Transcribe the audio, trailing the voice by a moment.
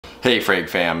Hey Frag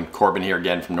fam, Corbin here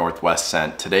again from Northwest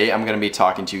Scent. Today I'm going to be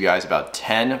talking to you guys about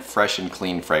 10 fresh and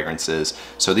clean fragrances.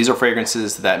 So these are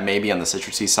fragrances that may be on the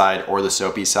citrusy side or the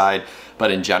soapy side, but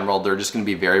in general they're just going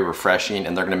to be very refreshing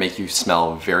and they're going to make you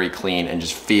smell very clean and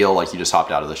just feel like you just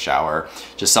hopped out of the shower.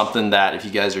 Just something that if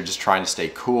you guys are just trying to stay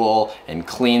cool and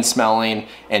clean smelling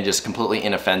and just completely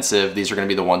inoffensive, these are going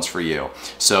to be the ones for you.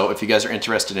 So if you guys are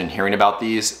interested in hearing about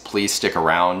these, please stick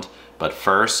around. But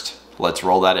first, let's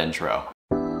roll that intro.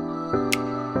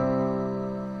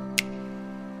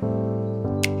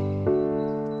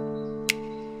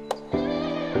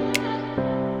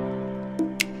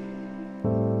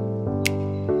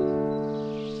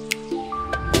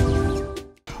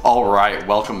 Alright,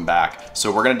 welcome back.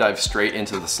 So we're going to dive straight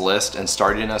into this list, and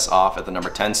starting us off at the number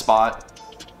 10 spot,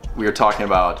 we are talking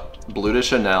about Bleu de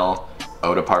Chanel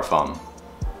Eau de Parfum.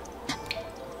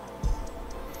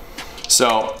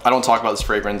 So I don't talk about this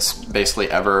fragrance basically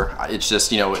ever. It's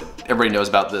just, you know, everybody knows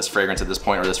about this fragrance at this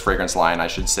point, or this fragrance line, I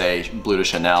should say, Bleu de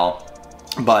Chanel.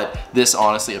 But this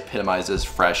honestly epitomizes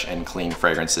fresh and clean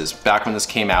fragrances. Back when this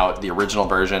came out, the original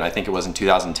version, I think it was in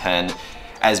 2010,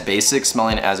 as basic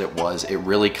smelling as it was, it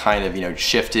really kind of, you know,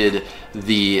 shifted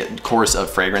the course of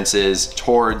fragrances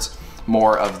towards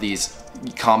more of these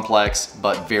complex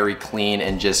but very clean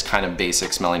and just kind of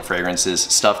basic smelling fragrances,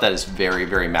 stuff that is very,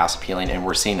 very mass appealing, and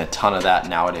we're seeing a ton of that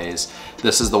nowadays.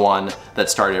 This is the one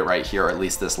that started it right here, or at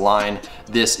least this line.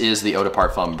 This is the Eau de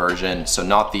Parfum version, so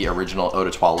not the original Eau de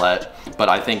Toilette, but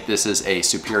I think this is a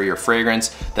superior fragrance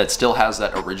that still has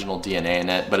that original DNA in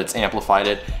it, but it's amplified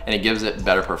it and it gives it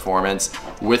better performance.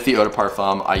 With the Eau de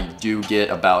Parfum, I do get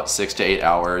about 6 to 8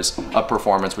 hours of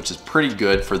performance, which is pretty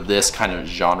good for this kind of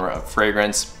genre of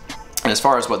fragrance. And as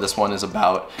far as what this one is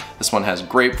about, this one has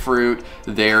grapefruit,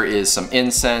 there is some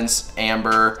incense,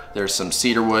 amber, there's some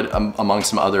cedarwood, among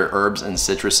some other herbs and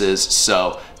citruses.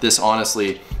 So this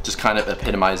honestly just kind of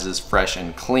epitomizes fresh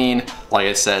and clean. Like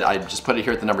I said, I just put it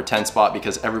here at the number 10 spot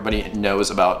because everybody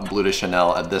knows about Bleu de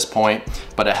Chanel at this point,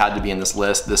 but it had to be in this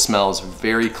list. This smells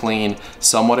very clean,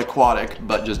 somewhat aquatic,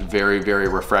 but just very, very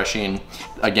refreshing.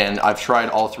 Again, I've tried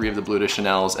all three of the Bleu de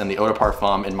Chanels, and the Eau de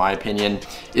Parfum, in my opinion,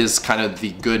 is kind of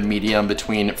the good medium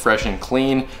between fresh and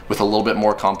clean with a little bit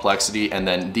more complexity and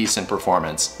then decent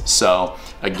performance. So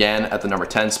again, at the number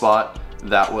 10 spot,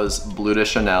 that was Bleu de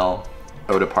Chanel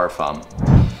Eau de Parfum.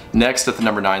 Next, at the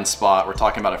number 9 spot, we're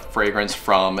talking about a fragrance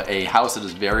from a house that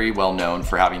is very well known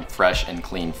for having fresh and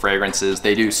clean fragrances.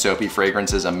 They do soapy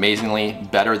fragrances amazingly,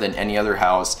 better than any other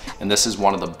house, and this is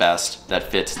one of the best that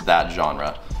fits that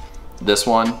genre. This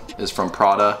one is from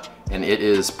Prada, and it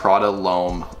is Prada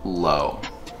L'Homme L'Eau.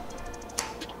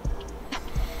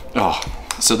 Oh,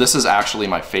 so this is actually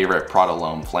my favorite Prada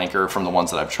L'Homme flanker from the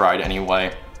ones that I've tried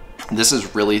anyway. This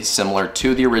is really similar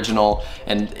to the original,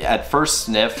 and at first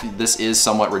sniff, this is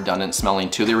somewhat redundant smelling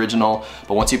to the original,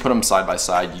 but once you put them side by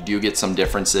side, you do get some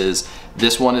differences.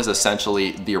 This one is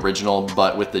essentially the original,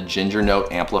 but with the ginger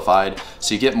note amplified,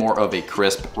 so you get more of a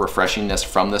crisp refreshingness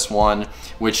from this one,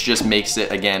 which just makes it,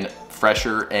 again,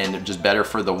 fresher and just better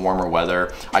for the warmer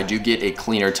weather. I do get a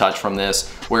cleaner touch from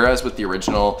this, whereas with the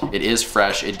original, it is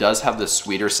fresh. It does have the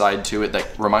sweeter side to it that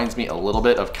reminds me a little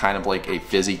bit of kind of like a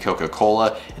fizzy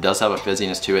Coca-Cola. It does have a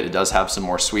fizziness to it. It does have some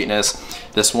more sweetness.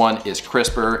 This one is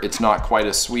crisper. It's not quite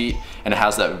as sweet, and it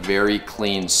has that very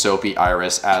clean soapy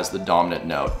iris as the dominant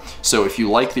note. So if you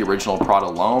like the original Prada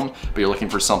L'Homme, but you're looking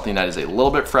for something that is a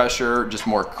little bit fresher, just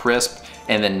more crisp,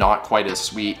 and then not quite as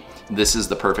sweet, this is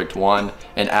the perfect one.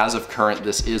 And as of current,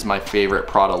 this is my favorite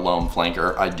Prada L'Homme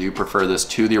flanker. I do prefer this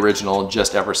to the original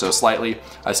just ever so slightly.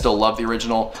 I still love the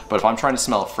original, but if I'm trying to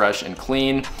smell fresh and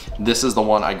clean, this is the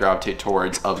one I gravitate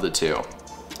towards of the two.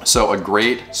 So a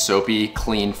great soapy,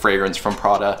 clean fragrance from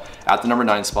Prada at the number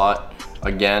 9 spot.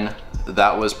 Again,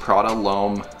 that was Prada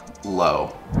L'Homme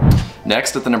L'Eau.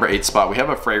 Next, at the number 8 spot, we have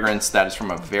a fragrance that is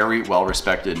from a very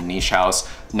well-respected niche house.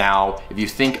 Now, if you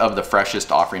think of the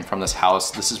freshest offering from this house,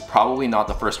 this is probably not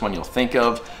the first one you'll think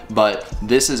of, but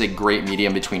this is a great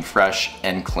medium between fresh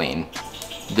and clean.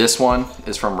 This one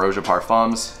is from Roja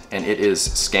Parfums, and it is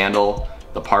Scandal,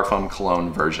 the Parfum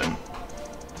Cologne version.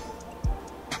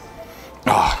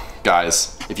 Oh,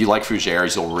 guys, if you like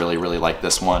fougères, you'll really, really like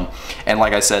this one. And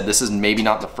like I said, this is maybe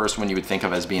not the first one you would think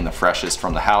of as being the freshest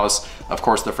from the house. Of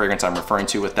course, the fragrance I'm referring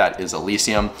to with that is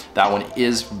Elysium. That one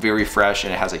is very fresh,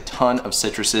 and it has a ton of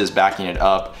citruses backing it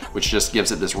up, which just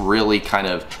gives it this really kind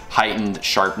of heightened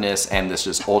sharpness and this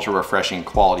just ultra refreshing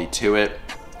quality to it.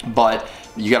 But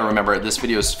you gotta remember, this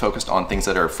video is focused on things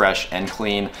that are fresh and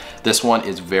clean. This one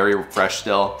is very fresh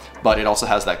still, but it also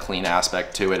has that clean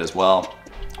aspect to it as well.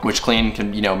 which clean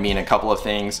can, you know, mean a couple of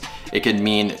things. It could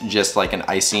mean just like an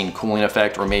icing cooling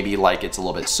effect, or maybe like it's a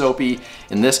little bit soapy.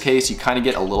 In this case, you kind of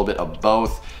get a little bit of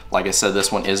both. Like I said,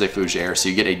 this one is a fougere, so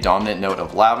you get a dominant note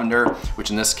of lavender, which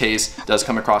in this case does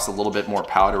come across a little bit more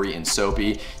powdery and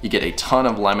soapy. You get a ton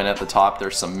of lemon at the top.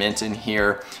 There's some mint in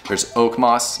here. There's oak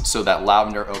moss, so that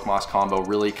lavender oak moss combo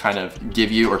really kind of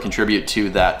give you or contribute to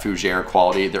that fougere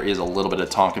quality. There is a little bit of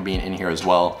tonka bean in here as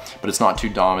well, but it's not too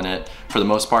dominant. For the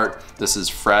most part, this is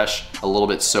fresh, a little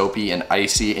bit soapy and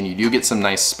icy, and you do get some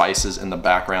nice spices in the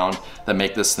background that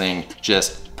make this thing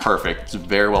just perfect. It's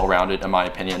very well rounded in my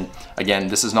opinion. Again,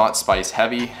 this is not spice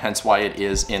heavy, hence why it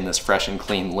is in this fresh and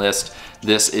clean list.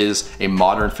 This is a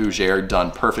modern fougere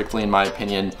done perfectly in my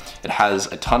opinion. It has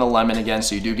a ton of lemon again,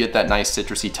 so you do get that nice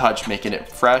citrusy touch, making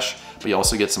it fresh, but you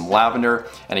also get some lavender.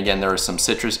 And again, there are some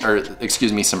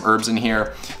some herbs in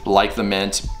here, like the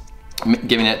mint,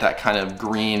 giving it that kind of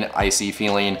green, icy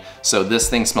feeling. So this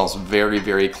thing smells very,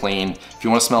 very clean. If you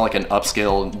want to smell like an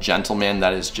upscale gentleman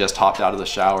that is just hopped out of the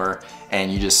shower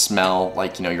and you just smell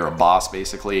like, you know, you're a boss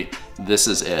basically, this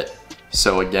is it.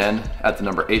 So again, at the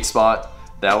number 8 spot,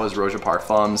 that was Roja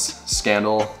Parfum's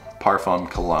Scandal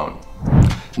Parfum Cologne.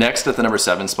 Next, at the number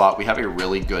 7 spot, we have a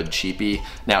really good cheapie.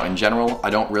 Now, in general, I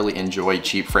don't really enjoy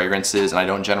cheap fragrances and I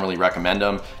don't generally recommend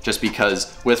them, just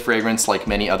because with fragrance, like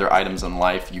many other items in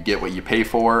life, you get what you pay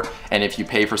for. And if you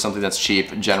pay for something that's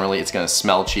cheap, generally it's gonna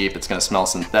smell cheap, it's gonna smell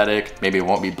synthetic, maybe it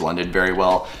won't be blended very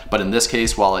well. But in this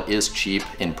case, while it is cheap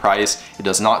in price, it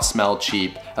does not smell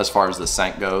cheap as far as the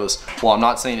scent goes. While I'm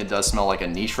not saying it does smell like a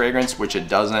niche fragrance, which it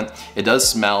doesn't, it does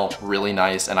smell really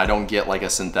nice, and I don't get like a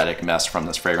synthetic mess from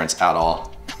this fragrance at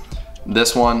all.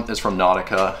 This one is from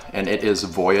Nautica, and it is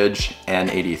Voyage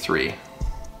N83.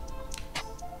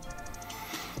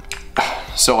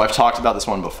 So I've talked about this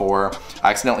one before. I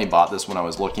accidentally bought this when I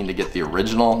was looking to get the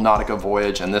original Nautica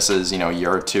Voyage, and this is, you know, a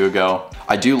year or two ago.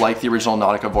 I do like the original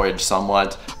Nautica Voyage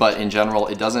somewhat, but in general,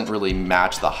 it doesn't really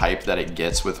match the hype that it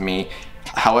gets with me.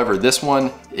 However, this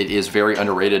one, it is very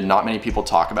underrated. Not many people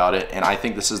talk about it, and I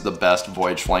think this is the best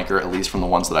Voyage flanker, at least from the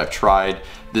ones that I've tried.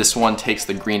 This one takes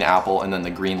the green apple and then the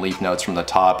green leaf notes from the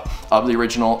top of the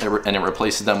original, and it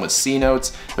replaces them with C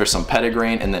notes. There's some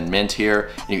petitgrain and then mint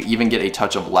here. And you even get a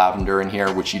touch of lavender in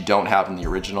here, which you don't have in the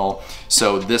original.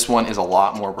 So this one is a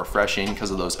lot more refreshing because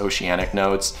of those oceanic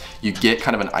notes. You get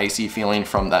kind of an icy feeling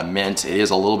from that mint. It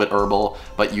is a little bit herbal,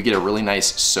 but you get a really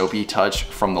nice soapy touch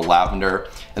from the lavender.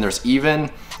 And there's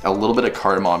even a little bit of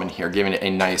cardamom in here, giving it a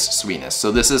nice sweetness.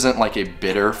 So this isn't like a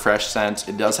bitter, fresh scent.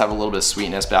 It does have a little bit of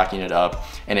sweetness backing it up,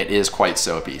 and it is quite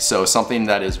soapy. So something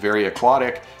that is very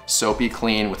aquatic, soapy,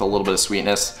 clean, with a little bit of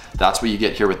sweetness. That's what you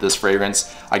get here with this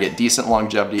fragrance. I get decent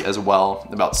longevity as well,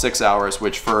 about 6 hours,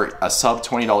 which for a sub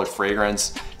 $20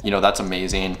 fragrance, you know, that's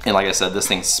amazing. And like I said, this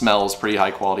thing smells pretty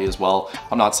high quality as well.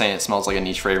 I'm not saying it smells like a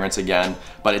niche fragrance again,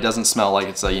 but it doesn't smell like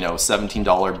it's a, you know,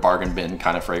 $17 bargain bin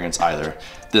kind of fragrance either.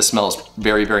 This smells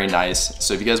very, very nice.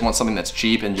 So if you guys want something that's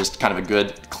cheap and just kind of a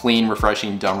good, clean,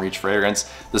 refreshing, dumb reach fragrance,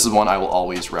 this is one I will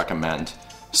always recommend.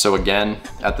 So again,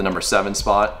 at the number 7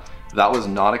 spot, that was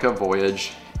Nautica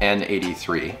Voyage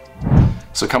N83.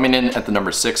 So coming in at the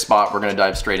number 6 spot, we're gonna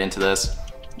dive straight into this.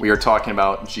 We are talking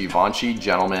about Givenchy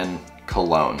Gentleman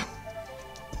Cologne.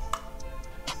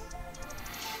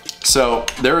 So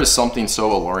there is something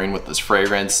so alluring with this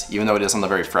fragrance, even though it is on the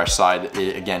very fresh side.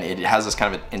 Again, it has this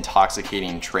kind of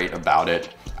intoxicating trait about it,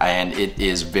 and it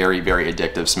is very, very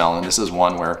addictive smell. And this is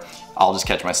one where I'll just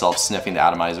catch myself sniffing the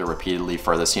atomizer repeatedly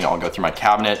for this. You know, I'll go through my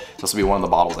cabinet. This will be one of the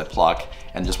bottles I pluck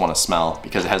and just want to smell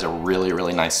because it has a really,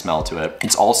 really nice smell to it.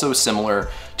 It's also similar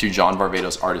to John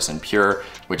Varvatos Artisan Pure,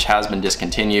 which has been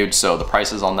discontinued. So the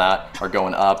prices on that are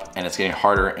going up and it's getting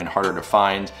harder and harder to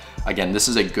find. Again, this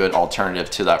is a good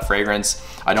alternative to that fragrance.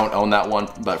 I don't own that one,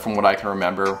 but from what I can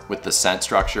remember with the scent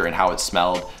structure and how it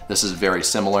smelled, this is very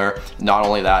similar. Not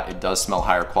only that, it does smell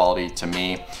higher quality to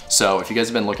me. So if you guys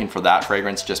have been looking for that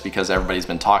fragrance just because everybody's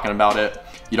been talking about it,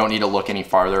 you don't need to look any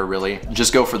farther really.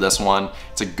 Just go for this one.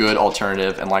 It's a good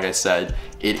alternative, and like I said,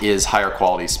 it is higher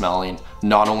quality smelling.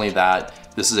 Not only that,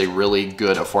 this is a really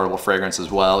good affordable fragrance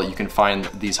as well. You can find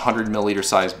these 100 milliliter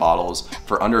size bottles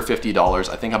for under $50.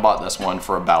 I think I bought this one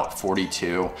for about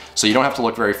 $42. So you don't have to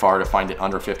look very far to find it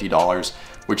under $50,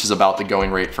 which is about the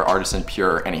going rate for Artisan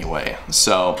Pure anyway.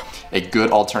 So a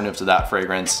good alternative to that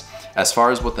fragrance. As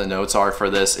far as what the notes are for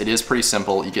this, it is pretty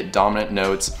simple. You get dominant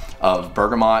notes of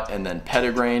bergamot and then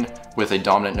petitgrain with a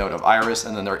dominant note of iris,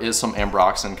 and then there is some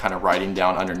ambroxan kind of riding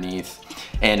down underneath.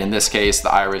 And in this case, the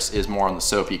iris is more on the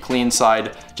soapy clean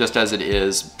side, just as it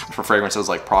is for fragrances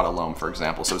like Prada L'Homme, for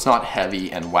example. So it's not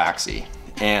heavy and waxy.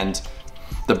 And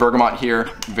The bergamot here,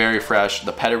 very fresh.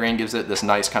 The petitgrain gives it this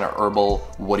nice kind of herbal,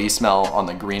 woody smell on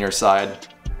the greener side.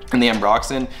 And the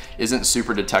ambroxan isn't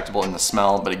super detectable in the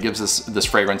smell, but it gives us this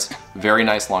fragrance very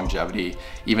nice longevity.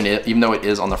 Even though it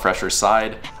is on the fresher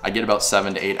side, I get about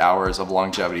 7 to 8 hours of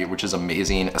longevity, which is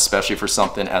amazing, especially for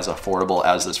something as affordable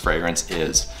as this fragrance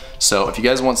is. So if you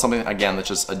guys want something, again, that's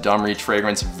just a dumb reach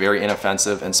fragrance, very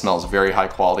inoffensive and smells very high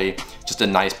quality, just a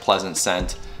nice pleasant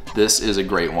scent, this is a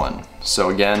great one. So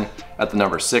again, at the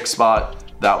number 6 spot,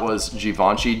 that was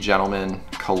Givenchy Gentleman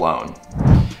Cologne.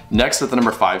 Next, at the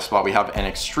number 5 spot, we have an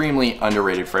extremely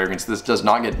underrated fragrance. This does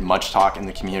not get much talk in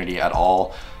the community at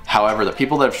all. However, the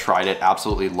people that have tried it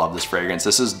absolutely love this fragrance.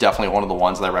 This is definitely one of the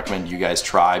ones that I recommend you guys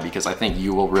try because I think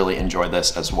you will really enjoy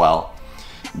this as well.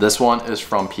 This one is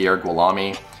from Pierre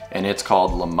Guillaume and it's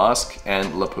called Le Musc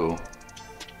and Le Pou.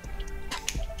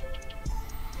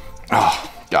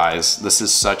 Oh, guys, this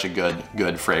is such a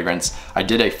good fragrance. I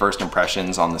did a first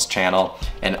impressions on this channel,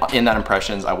 and in that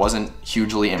impressions, I wasn't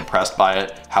hugely impressed by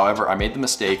it. However, I made the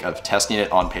mistake of testing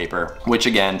it on paper, which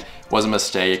again, was a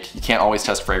mistake. You can't always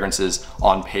test fragrances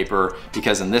on paper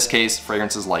because in this case,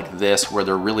 fragrances like this, where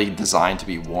they're really designed to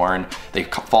be worn, they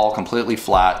fall completely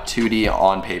flat, 2D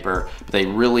on paper, but they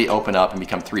really open up and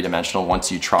become 3-dimensional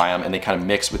once you try them, and they kind of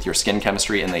mix with your skin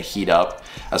chemistry and they heat up.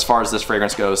 As far as this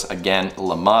fragrance goes, again,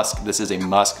 Le Musc, this is a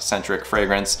musk-centric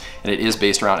fragrance, and it is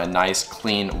based around a nice,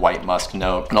 clean, white musk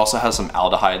note. It also has some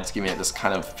aldehydes, giving it this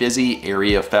kind of fizzy,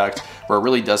 airy effect, where it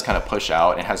really does kind of push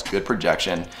out and has good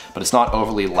projection, but it's not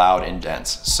overly loud and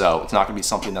dense. So it's not gonna be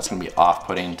something that's gonna be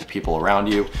off-putting to people around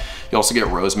you. You also get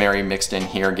rosemary mixed in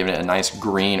here, giving it a nice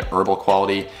green herbal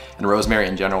quality. And rosemary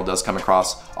in general does come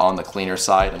across on the cleaner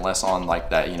side and less on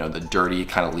like that, you know, the dirty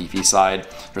kind of leafy side.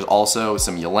 There's also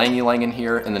some ylang ylang in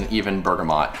here and then even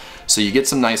bergamot. So you get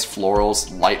some nice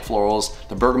florals, light florals.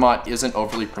 The bergamot isn't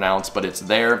overly pronounced, but it's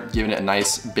there, giving it a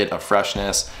nice bit of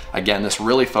freshness. Again, this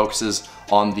really focuses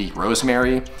on the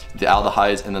rosemary, the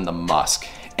aldehydes, and then the musk.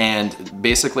 And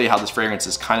basically how this fragrance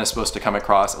is kind of supposed to come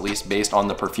across, at least based on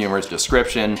the perfumer's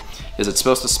description, is it's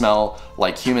supposed to smell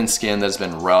like human skin that's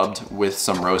been rubbed with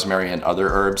some rosemary and other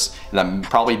herbs. And that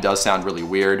probably does sound really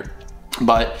weird.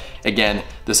 But again,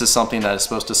 this is something that is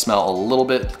supposed to smell a little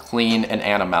bit clean and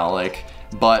animalic,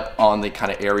 but on the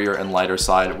kind of airier and lighter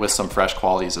side with some fresh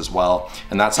qualities as well.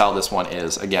 And that's how this one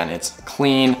is. Again, it's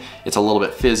clean, it's a little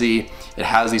bit fizzy, it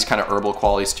has these kind of herbal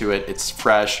qualities to it, it's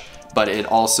fresh, but it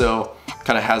also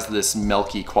kind of has this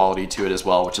milky quality to it as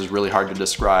well, which is really hard to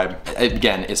describe.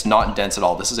 Again, it's not dense at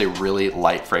all. This is a really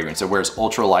light fragrance. It wears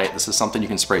ultra light. This is something you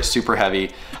can spray super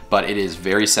heavy, but it is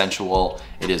very sensual,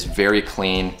 it is very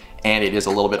clean, and it is a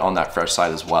little bit on that fresh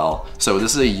side as well. So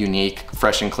this is a unique,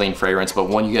 fresh and clean fragrance, but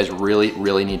one you guys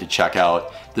really need to check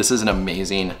out. This is an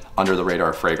amazing under the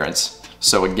radar fragrance.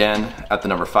 So again, at the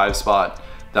number 5 spot,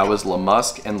 that was Le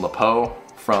Musc and Le Pou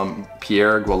from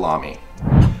Pierre Guillaume.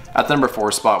 At the number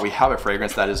 4 spot, we have a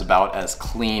fragrance that is about as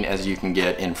clean as you can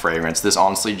get in fragrance. This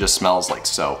honestly just smells like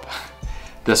soap.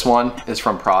 This one is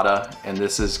from Prada, and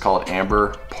this is called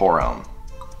Amber Pour Homme.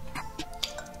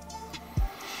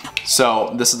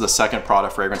 So this is the second Prada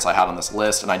fragrance I had on this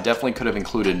list, and I definitely could have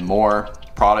included more.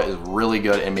 Prada is really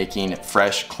good at making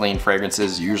fresh, clean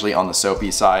fragrances, usually on the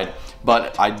soapy side,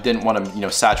 but I didn't want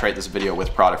to, saturate this video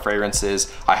with Prada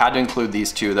fragrances. I had to include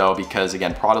these two though, because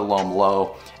again, Prada L'Homme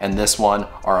L'Eau and this one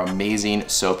are amazing,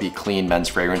 soapy, clean men's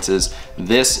fragrances.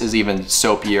 This is even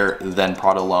soapier than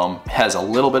Prada L'Homme. Has a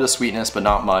little bit of sweetness, but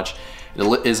not much.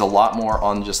 It is a lot more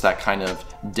on just that kind of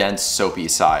dense soapy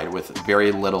side with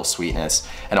very little sweetness.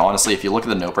 And honestly, if you look at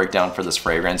the note breakdown for this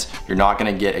fragrance, you're not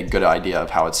gonna get a good idea of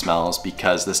how it smells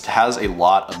because this has a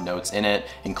lot of notes in it,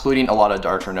 including a lot of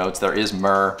darker notes. There is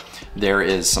myrrh, there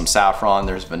is some saffron,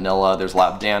 there's vanilla, there's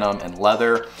labdanum and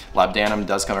leather. Labdanum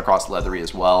does come across leathery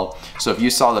as well. So if you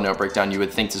saw the note breakdown, you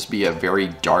would think this would be a very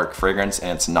dark fragrance,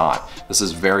 and it's not. This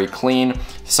is very clean,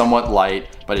 somewhat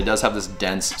light, but it does have this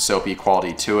dense soapy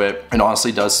quality to it. It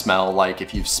honestly does smell like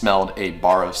if you've smelled a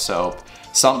bar of soap,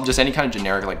 just any kind of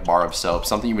generic like bar of soap,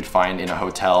 something you would find in a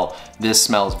hotel. This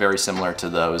smells very similar to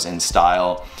those in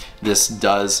style. This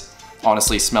does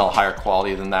honestly smell higher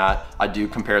quality than that. I do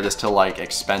compare this to like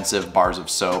expensive bars of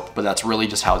soap, but that's really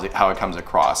just how it comes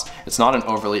across. It's not an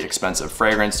overly expensive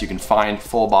fragrance. You can find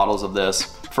full bottles of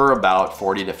this for about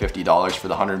 $40 to $50 for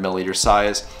the 100 milliliter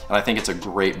size. And I think it's a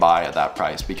great buy at that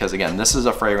price because again, this is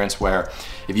a fragrance where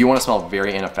if you want to smell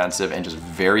very inoffensive and just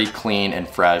very clean and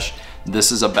fresh,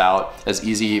 this is about as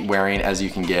easy wearing as you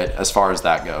can get as far as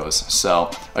that goes.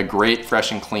 So a great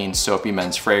fresh and clean soapy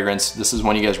men's fragrance. This is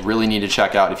one you guys really need to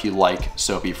check out if you like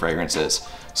soapy fragrances.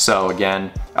 So again,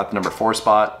 at the number 4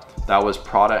 spot, that was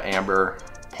Prada Amber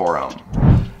Pour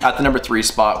Homme. At the number 3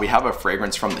 spot, we have a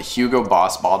fragrance from the Hugo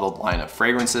Boss bottled line of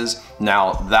fragrances.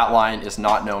 Now, that line is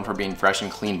not known for being fresh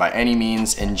and clean by any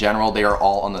means. In general, they are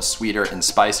all on the sweeter and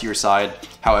spicier side.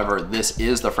 However, this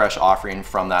is the fresh offering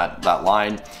from that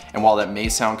line. And while that may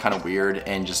sound kind of weird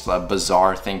and just a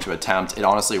bizarre thing to attempt, it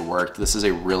honestly worked. This is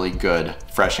a really good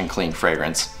fresh and clean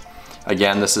fragrance.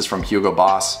 Again, this is from Hugo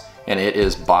Boss, and it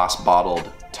is Boss Bottled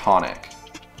Tonic.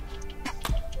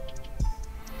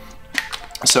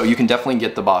 So you can definitely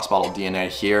get the Boss Bottled DNA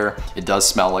here. It does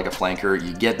smell like a flanker.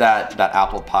 You get that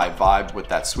apple pie vibe with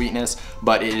that sweetness,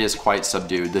 but it is quite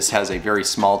subdued. This has a very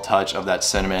small touch of that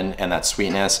cinnamon and that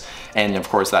sweetness. And of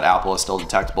course that apple is still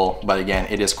detectable, but again,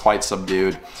 it is quite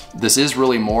subdued. This is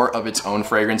really more of its own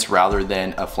fragrance rather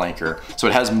than a flanker. So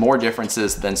it has more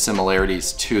differences than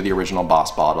similarities to the original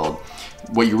Boss Bottled.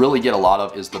 What you really get a lot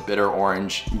of is the bitter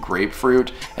orange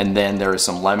grapefruit, and then there is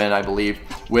some lemon, I believe,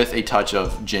 with a touch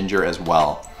of ginger as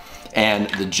well. And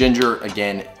the ginger,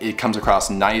 again, it comes across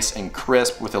nice and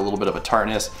crisp with a little bit of a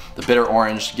tartness. The bitter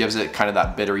orange gives it kind of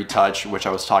that bittery touch, which I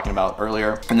was talking about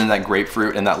earlier. And then that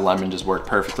grapefruit and that lemon just work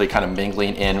perfectly, kind of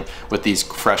mingling in with these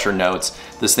fresher notes.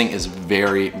 This thing is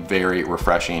very, very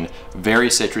refreshing, very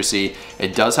citrusy.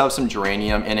 It does have some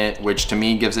geranium in it, which to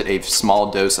me gives it a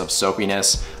small dose of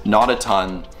soapiness, not a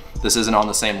ton. This isn't on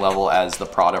the same level as the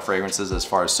Prada fragrances as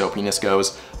far as soapiness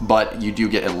goes, but you do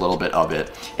get a little bit of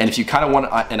it. And if you kind of want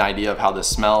an idea of how this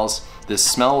smells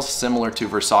similar to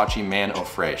Versace Man Eau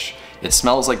Fraiche. It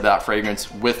smells like that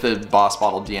fragrance with the Boss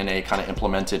Bottled DNA kind of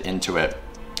implemented into it.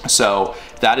 So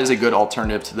that is a good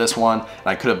alternative to this one, and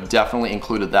I could have definitely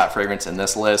included that fragrance in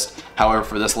this list. However,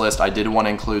 for this list, I did want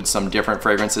to include some different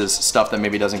fragrances, stuff that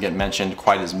maybe doesn't get mentioned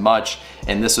quite as much,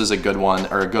 and this was a good one,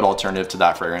 or a good alternative to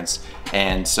that fragrance.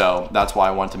 And so that's why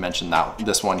I wanted to mention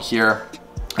this one here.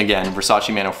 Again,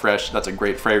 Versace Man Eau Fraiche, that's a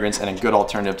great fragrance and a good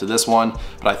alternative to this one,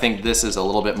 but I think this is a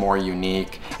little bit more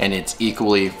unique and it's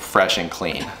equally fresh and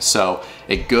clean. So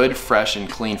a good, fresh and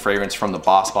clean fragrance from the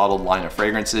Boss Bottled line of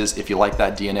fragrances. If you like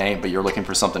that DNA, but you're looking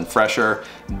for something fresher,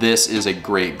 this is a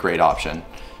great, great option.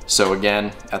 So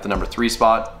again, at the number 3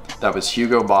 spot, that was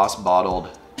Hugo Boss Bottled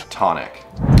Tonic.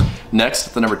 Next,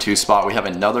 at the number 2 spot, we have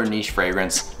another niche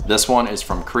fragrance. This one is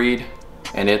from Creed,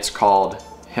 and it's called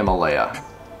Himalaya.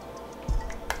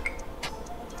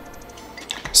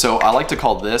 So I like to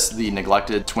call this the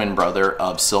neglected twin brother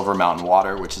of Silver Mountain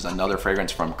Water, which is another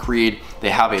fragrance from Creed. They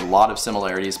have a lot of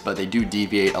similarities, but they do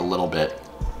deviate a little bit.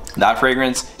 That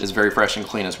fragrance is very fresh and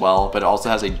clean as well, but it also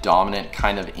has a dominant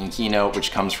kind of inky note,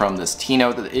 which comes from this tea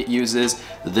note that it uses.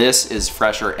 This is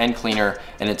fresher and cleaner,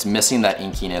 and it's missing that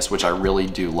inkiness, which I really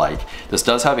do like. This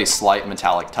does have a slight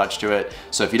metallic touch to it,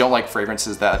 so if you don't like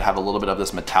fragrances that have a little bit of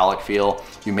this metallic feel,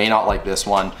 you may not like this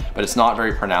one, but it's not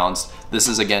very pronounced. This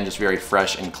is, again, just very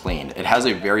fresh and clean. It has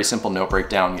a very simple note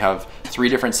breakdown. You have 3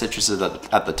 different citruses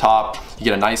at the top. You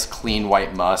get a nice clean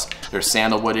white musk. There's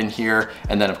sandalwood in here,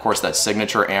 and then of course that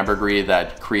signature ambergris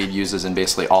that Creed uses in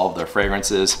basically all of their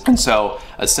fragrances. And so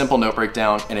a simple note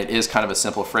breakdown, and it is kind of a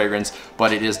simple fragrance,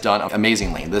 but it is done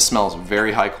amazingly. This smells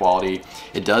very high quality.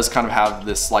 It does kind of have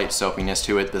this slight soapiness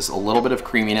to it, this a little bit of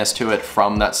creaminess to it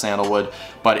from that sandalwood,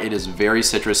 but it is very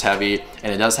citrus heavy,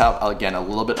 and it does have, again, a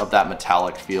little bit of that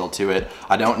metallic feel to it.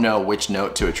 I don't know which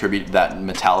note to attribute that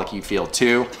metallic-y feel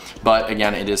to, but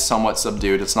again, it is somewhat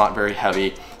subdued. It's not very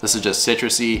heavy. This is just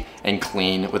citrusy and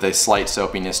clean with a slight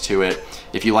soapiness to it.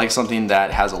 If you like something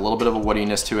that has a little bit of a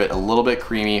woodiness to it, a little bit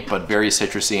creamy, but very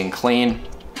citrusy and clean,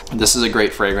 this is a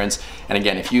great fragrance. And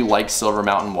again, if you like Silver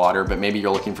Mountain Water, but maybe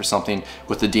you're looking for something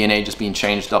with the DNA just being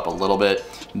changed up a little bit,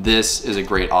 this is a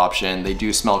great option. They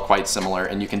do smell quite similar,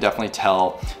 and you can definitely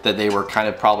tell that they were kind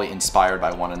of probably inspired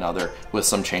by one another with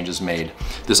some changes made.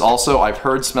 This also, I've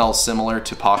heard, smells similar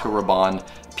to Paco Rabanne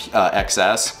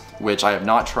XS, which I have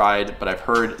not tried, but I've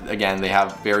heard, again, they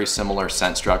have very similar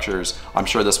scent structures. I'm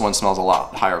sure this one smells a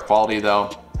lot higher quality though.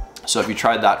 So if you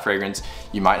tried that fragrance,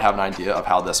 you might have an idea of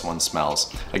how this one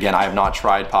smells. Again, I have not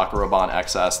tried Paco Rabanne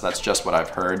XS, that's just what I've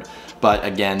heard. But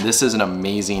again, this is an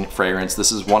amazing fragrance.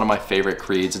 This is one of my favorite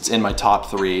Creeds. It's in my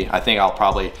top 3. I think I'll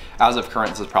probably, as of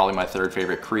current, this is probably my 3rd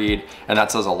favorite Creed, and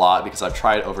that says a lot because I've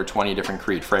tried over 20 different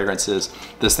Creed fragrances.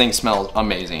 This thing smells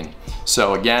amazing.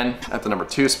 So again, at the number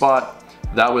 2 spot,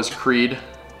 that was Creed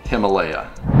Himalaya.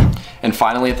 And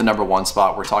finally, at the number 1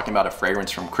 spot, we're talking about a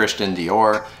fragrance from Christian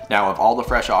Dior. Now, of all the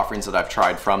fresh offerings that I've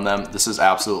tried from them, this is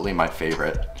absolutely my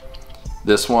favorite.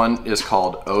 This one is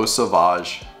called Eau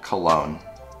Sauvage Cologne.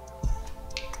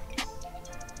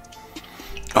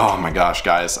 Oh my gosh,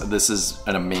 guys, this is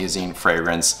an amazing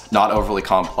fragrance. Not overly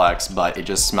complex, but it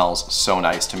just smells so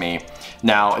nice to me.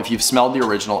 Now, if you've smelled the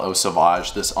original Eau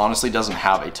Sauvage, this honestly doesn't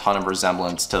have a ton of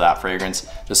resemblance to that fragrance.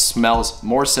 This smells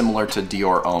more similar to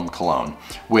Dior Homme Cologne,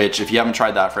 which if you haven't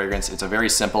tried that fragrance, it's a very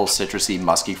simple citrusy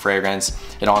musky fragrance.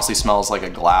 It honestly smells like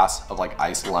a glass of like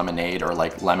iced lemonade or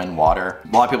like lemon water.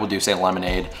 A lot of people do say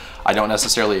lemonade. I don't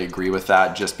necessarily agree with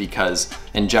that just because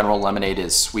in general lemonade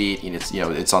is sweet and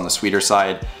it's on the sweeter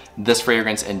side. This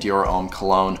fragrance and Dior Homme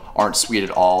Cologne aren't sweet at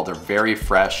all. They're very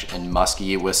fresh and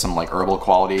musky with some like herbal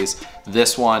qualities.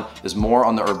 This one is more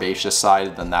on the herbaceous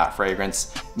side than that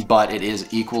fragrance, but it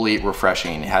is equally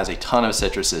refreshing. It has a ton of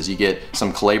citruses. You get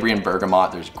some Calabrian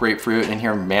bergamot, there's grapefruit in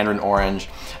here, mandarin orange.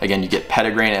 Again, you get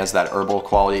petitgrain as that herbal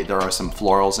quality. There are some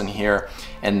florals in here.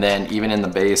 And then even in the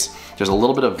base, there's a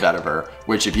little bit of vetiver,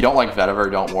 which if you don't like vetiver,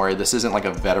 don't worry. This isn't like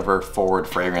a vetiver forward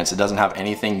fragrance. It doesn't have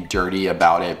anything dirty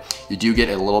about it. You do get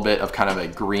a little bit of kind of a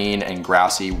green and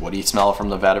grassy woody smell from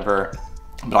the vetiver.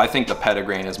 But I think the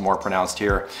petitgrain is more pronounced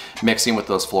here, mixing with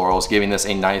those florals, giving this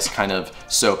a nice kind of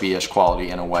soapy-ish quality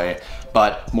in a way.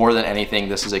 But more than anything,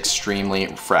 this is extremely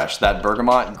fresh. That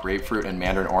bergamot, grapefruit, and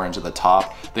mandarin orange at the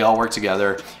top, they all work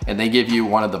together and they give you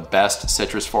one of the best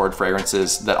citrus forward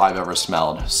fragrances that I've ever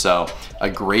smelled. So a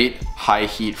great high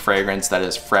heat fragrance that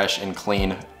is fresh and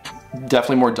clean.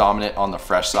 Definitely more dominant on the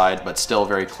fresh side, but still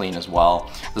very clean as well.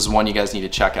 This is one you guys need to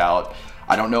check out.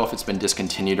 I don't know if it's been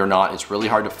discontinued or not. It's really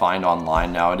hard to find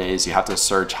online nowadays. You have to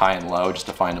search high and low just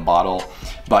to find a bottle.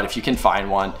 But if you can find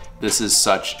one, this is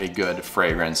such a good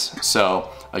fragrance. So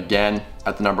again,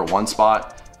 at the #1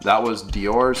 spot, that was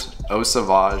Dior's Eau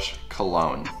Sauvage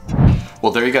Cologne.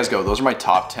 Well, there you guys go. Those are my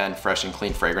top 10 fresh and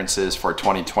clean fragrances for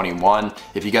 2021.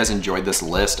 If you guys enjoyed this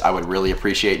list, I would really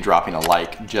appreciate dropping a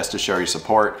like just to show your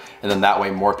support. And then that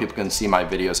way more people can see my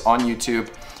videos on YouTube.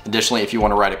 Additionally, if you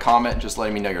want to write a comment, just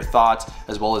letting me know your thoughts,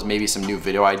 as well as maybe some new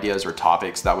video ideas or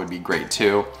topics, that would be great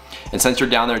too. And since you're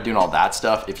down there doing all that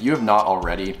stuff, if you have not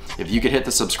already, if you could hit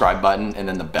the subscribe button and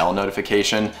then the bell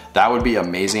notification, that would be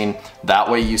amazing. That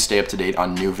way you stay up to date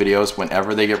on new videos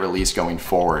whenever they get released going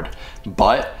forward.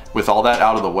 But with all that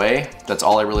out of the way, that's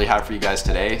all I really have for you guys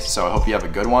today. So I hope you have a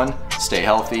good one. Stay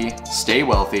healthy, stay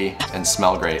wealthy, and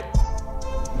smell great.